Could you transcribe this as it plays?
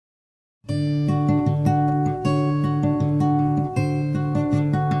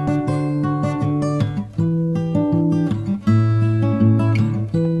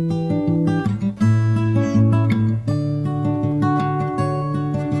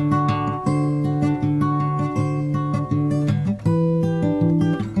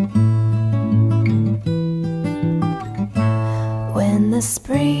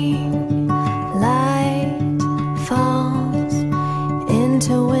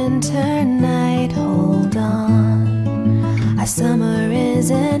winter night, hold on. Our summer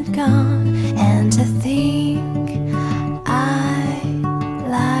isn't gone, and to think I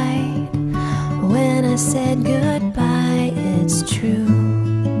lied when I said goodbye. It's true,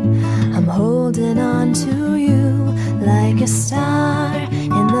 I'm holding on to you like a star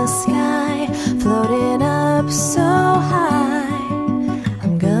in the sky, floating up so high.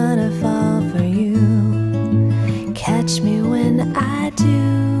 I'm gonna fall for you, catch me when I do.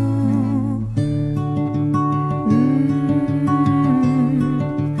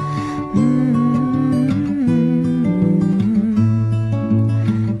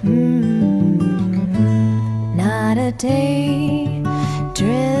 Not a day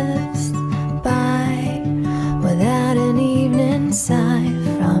drifts by without an evening sigh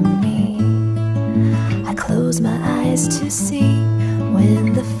from me. I close my eyes to see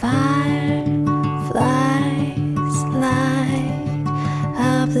when the fireflies light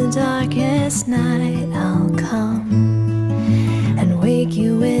up the darkest night. I'll come and wake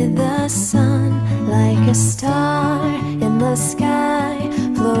you with the sun like a star in the sky,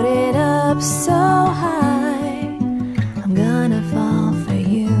 floated up so high. I'm gonna fall for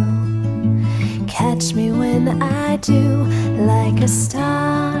you, catch me when I do, like a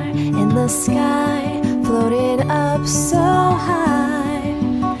star in the sky, floated up so high.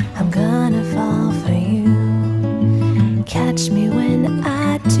 I'm gonna fall for you, catch me when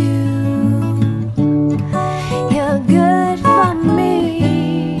I do. You're good for me,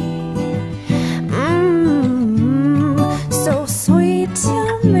 so sweet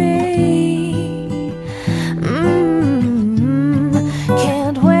to me.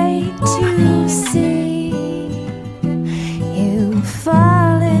 Can't wait to see you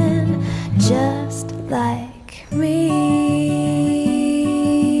falling just like me,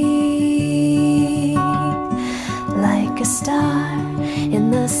 like a star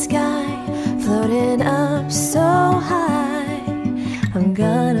in the sky, floating up so high. I'm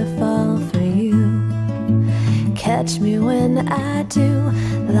gonna fall for you, catch me when I do,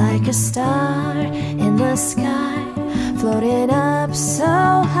 like a star in the sky, floating up so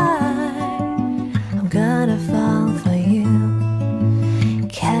high. I'm gonna fall for you,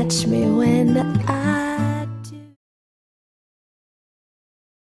 catch me when I